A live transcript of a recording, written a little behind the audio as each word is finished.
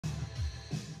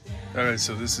Alright,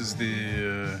 so this is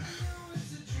the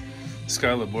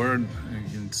Scylla board.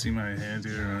 You can see my hand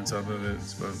here on top of it.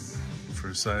 It's about,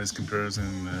 for size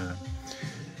comparison,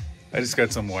 I just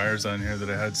got some wires on here that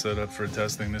I had set up for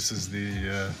testing. This is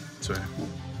the, sorry,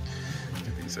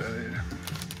 get these out of here.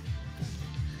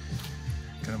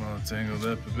 Got them all tangled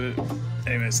up a bit.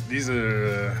 Anyways, these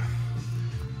are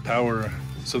power.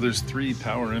 So there's 3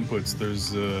 power inputs.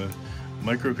 There's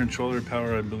microcontroller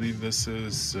power, I believe this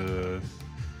is,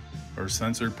 or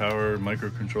sensor power,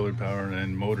 microcontroller power,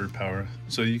 and motor power.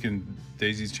 So you can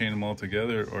daisy chain them all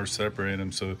together or separate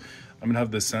them. So I'm gonna have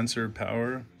the sensor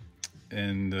power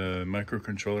and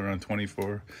microcontroller on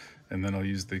 24, and then I'll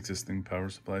use the existing power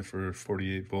supply for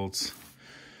 48 volts.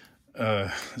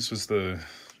 This was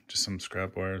just some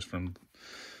scrap wires from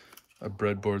a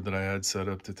breadboard that I had set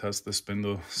up to test the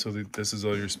spindle. So this is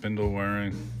all your spindle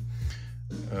wiring.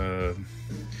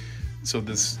 So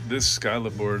this Scylla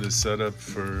board is set up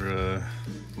for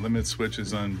limit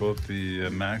switches on both the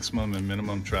maximum and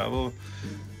minimum travel.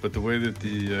 But the way that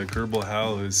the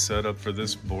grblHAL is set up for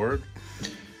this board,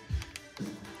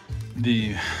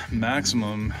 the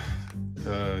maximum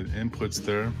inputs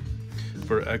there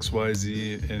for X, Y,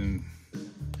 Z, and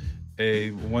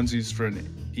A, one's used for an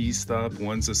E-stop,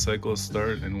 one's a cycle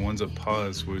start, and one's a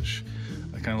pause, which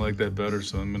I kind of like that better,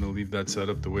 so I'm going to leave that set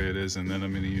up the way it is, and then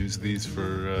I'm going to use these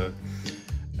for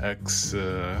X,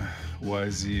 Y,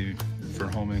 Z for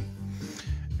homing.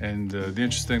 And the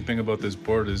interesting thing about this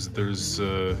board is there's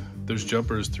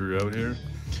jumpers throughout here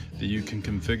that you can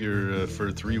configure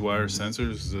for 3-wire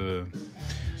sensors.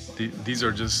 These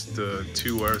are just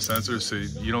 2-wire sensors, so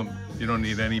you don't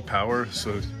need any power.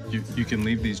 So you can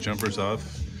leave these jumpers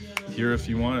off here if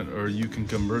you want, or you can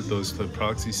convert those to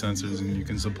proxy sensors, and you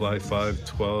can supply 5,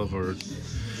 12, or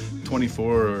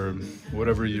 24, or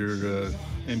whatever your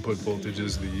input voltage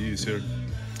is that you use here.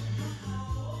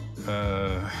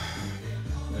 Yeah.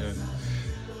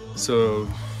 So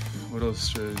what else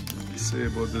should I say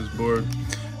about this board?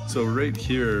 So right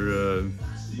here,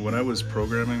 when I was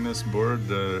programming this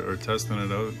board or testing it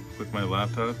out with my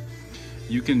laptop,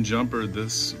 you can jumper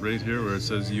this right here where it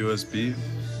says USB,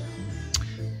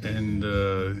 and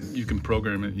you can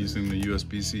program it using the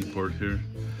USB-C port here.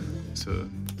 So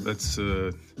that's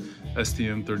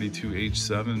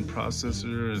STM32H7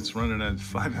 processor. It's running at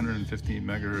 550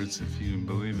 megahertz, if you can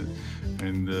believe it.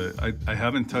 And I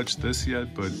haven't touched this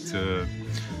yet, but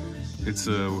it's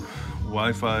a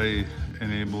Wi-Fi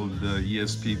enabled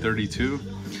ESP32.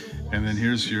 And then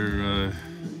here's your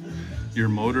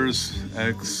motors,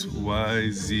 X, Y,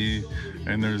 Z,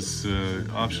 and there's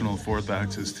optional 4th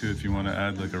axis too if you want to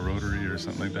add like a rotary or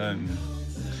something like that. And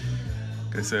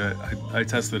like I said, I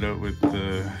tested out with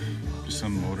just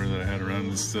some motor that I had around.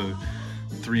 This is a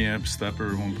 3 amp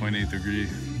stepper, 1.8 degree.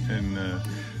 And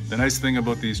the nice thing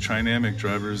about these Trinamic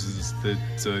drivers is that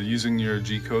using your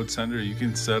G-code sender, you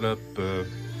can set up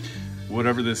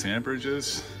whatever this amperage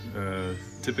is.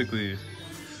 Typically,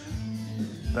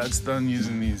 that's done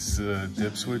using these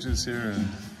dip switches here,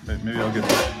 and maybe I'll get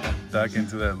back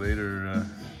into that later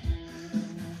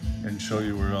and show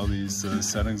you where all these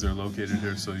settings are located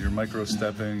here. So your micro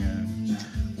stepping and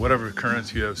whatever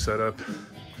currents you have set up,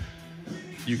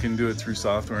 you can do it through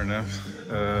software now.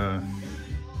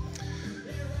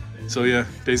 So yeah,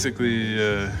 basically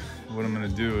what I'm gonna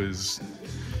do is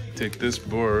take this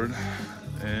board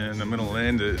and I'm gonna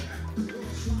land it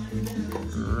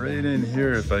right in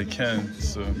here if I can.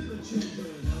 So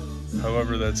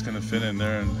however that's gonna fit in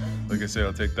there, and like I say,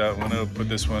 I'll take that one out, put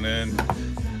this one in.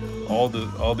 All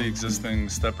the existing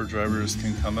stepper drivers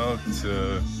can come out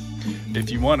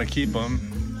if you want to keep them.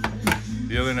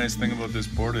 The other nice thing about this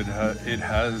board, it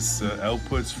has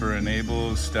outputs for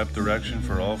enable, step direction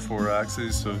for all 4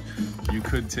 axes. So you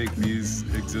could take these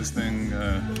existing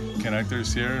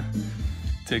connectors here,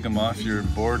 take them off your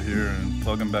board here, and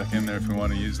plug them back in there if we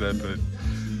want to use that. But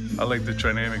I like the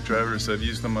Trinamic drivers. I've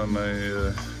used them on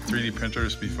my 3D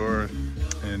printers before,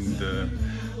 and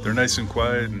they're nice and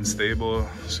quiet and stable.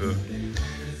 So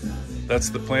that's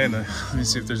the plan. Let me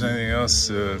see if there's anything else.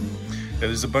 Yeah,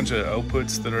 there's a bunch of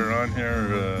outputs that are on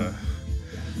here.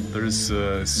 There's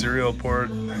a serial port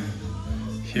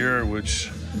here, which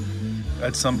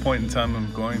at some point in time I'm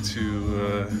going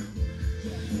to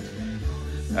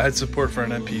add support for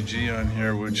an MPG on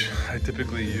here, which I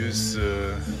typically use.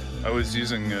 I was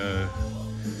using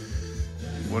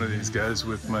one of these guys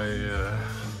with my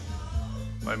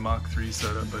my Mach 3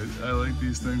 setup. I like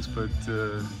these things, but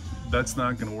that's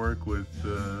not going to work with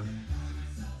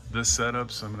this setup,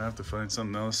 so I'm going to have to find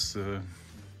something else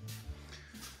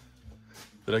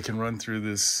that I can run through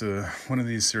this one of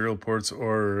these serial ports,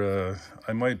 or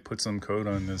I might put some code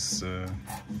on this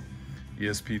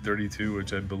ESP32,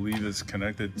 which I believe is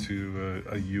connected to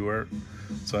a UART.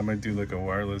 So I might do like a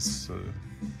wireless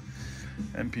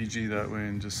MPG that way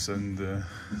and just send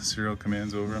serial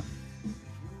commands over.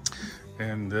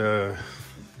 And I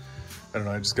don't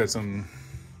know, I just got some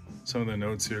of the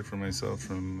notes here for myself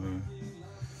from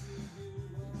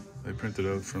I printed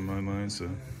out from online, so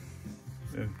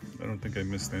yeah, I don't think I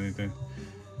missed anything.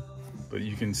 But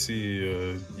you can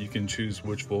see you can choose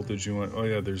which voltage you want. Oh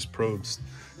yeah, there's probes.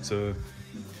 So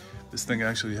this thing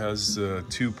actually has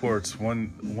 2 ports,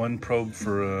 one probe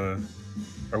for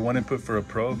or one input for a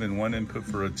probe and one input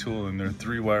for a tool, and they're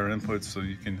 3-wire inputs, so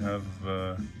you can have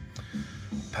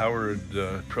powered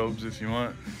probes if you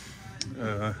want.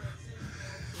 Let's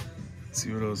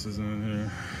see what else is in here.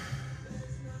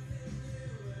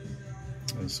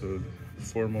 So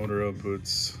 4 motor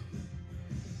outputs.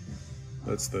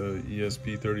 That's the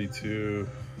ESP32,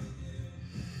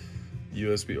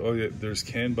 USB. Oh yeah, there's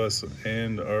CAN bus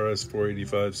and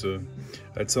RS485. So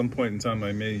at some point in time,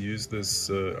 I may use this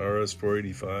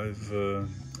RS485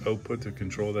 output to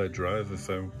control that drive if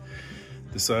I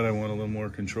decide I want a little more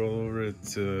control over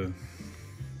it.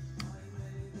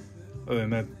 Other than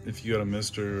that, if you got a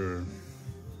mister, or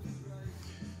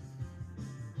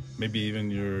maybe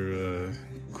even your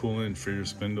coolant for your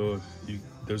spindle,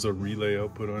 there's a relay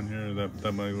output on here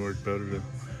that might work better to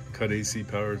cut AC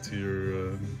power to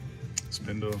your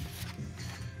spindle.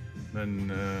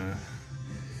 Then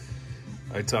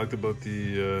I talked about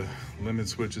the limit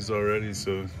switches already,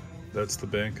 so that's the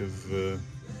bank of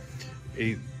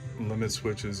 8 limit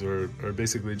switches, or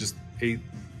basically just 8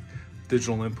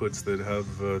 digital inputs that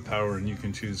have power, and you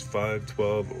can choose 5,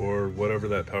 12, or whatever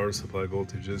that power supply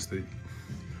voltage is that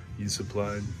you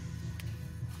supplied.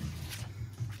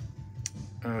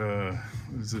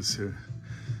 What is this here?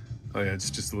 Oh yeah, it's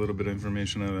just a little bit of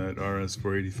information on that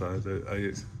RS485.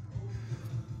 I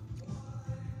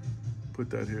put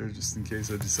that here just in case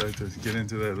I decide to get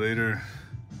into that later.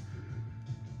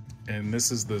 And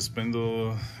this is the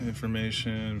spindle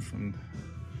information from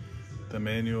the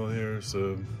manual here.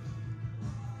 So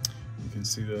you can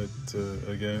see that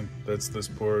again, that's this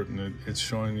port, and it's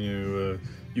showing you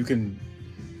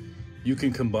you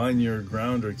can combine your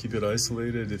ground or keep it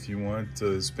isolated if you want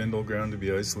spindle ground to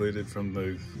be isolated from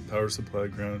the power supply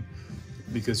ground,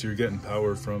 because you're getting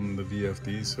power from the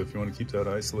VFD. So if you want to keep that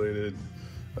isolated,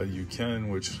 you can,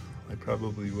 which I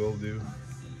probably will do.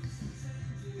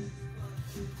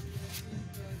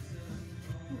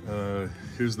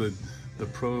 Here's the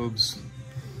probes.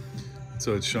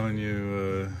 So it's showing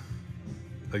you,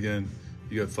 again,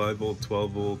 you got 5 volt,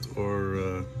 12 volt,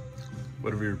 or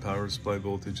whatever your power supply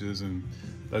voltage is, and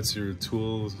that's your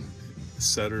tool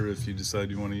setter if you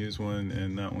decide you want to use one,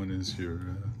 and that one is your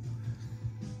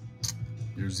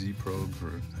Z probe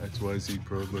or XYZ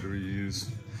probe, whatever you use.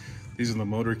 These are the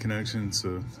motor connections.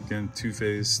 So again,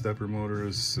 2-phase stepper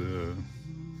motors.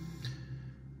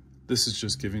 This is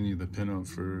just giving you the pinout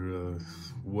for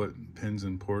what pins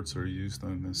and ports are used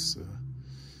on this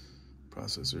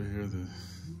processor here, the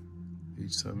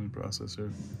H7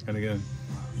 processor. And again,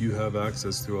 you have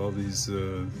access to all these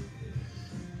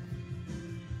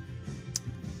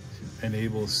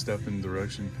enable step and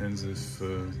direction pins if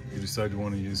you decide you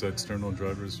want to use external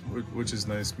drivers, which is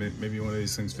nice. Maybe one of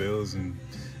these things fails and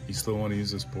you still want to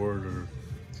use this board or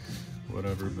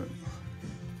whatever. But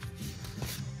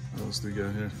what else do we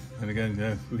got here? And again,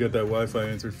 yeah, we got that Wi-Fi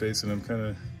interface, and I'm kind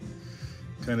of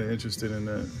interested in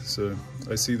that. So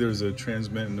I see there's a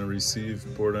transmit and a receive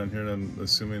port on here, and I'm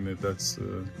assuming that that's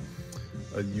a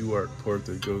UART port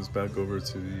that goes back over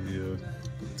to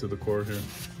the core here.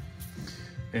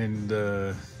 And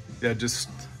yeah, just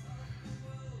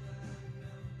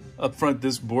up front,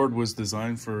 this board was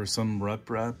designed for some rep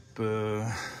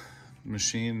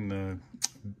machine.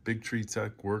 Big Tree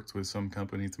Tech worked with some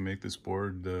company to make this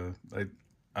board.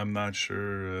 I'm not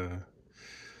sure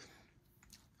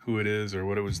who it is or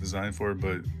what it was designed for,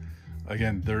 but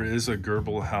again, there is a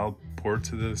grblHAL port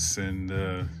to this, and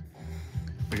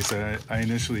like I said, I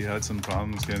initially had some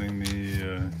problems getting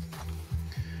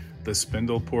the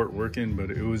spindle port working,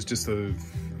 but it was just a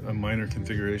minor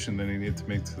configuration that I needed to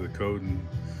make to the code, and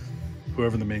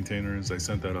whoever the maintainer is, I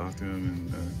sent that off to him,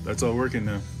 and that's all working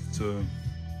now. So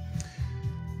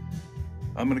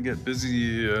I'm gonna get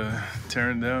busy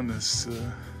tearing down this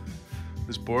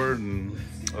board, and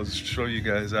I'll just show you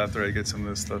guys after I get some of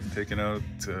this stuff taken out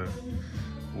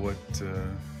what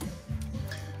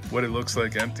it looks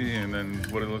like empty, and then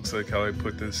what it looks like how I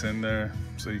put this in there,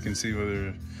 so you can see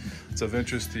whether it's of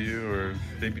interest to you, or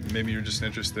maybe you're just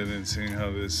interested in seeing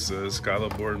how this Scylla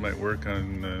board might work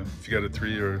on if you got a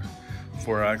 3 or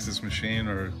 4 axis machine,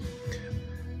 or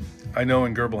I know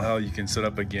in grblHAL you can set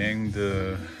up a ganged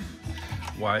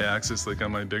y-axis, like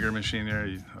on my bigger machine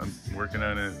here. I'm working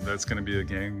on it. That's going to be a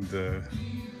ganged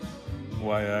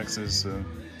y-axis.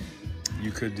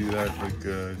 You could do that, like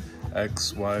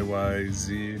X, Y, Y,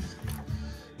 Z.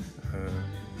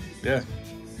 Yeah.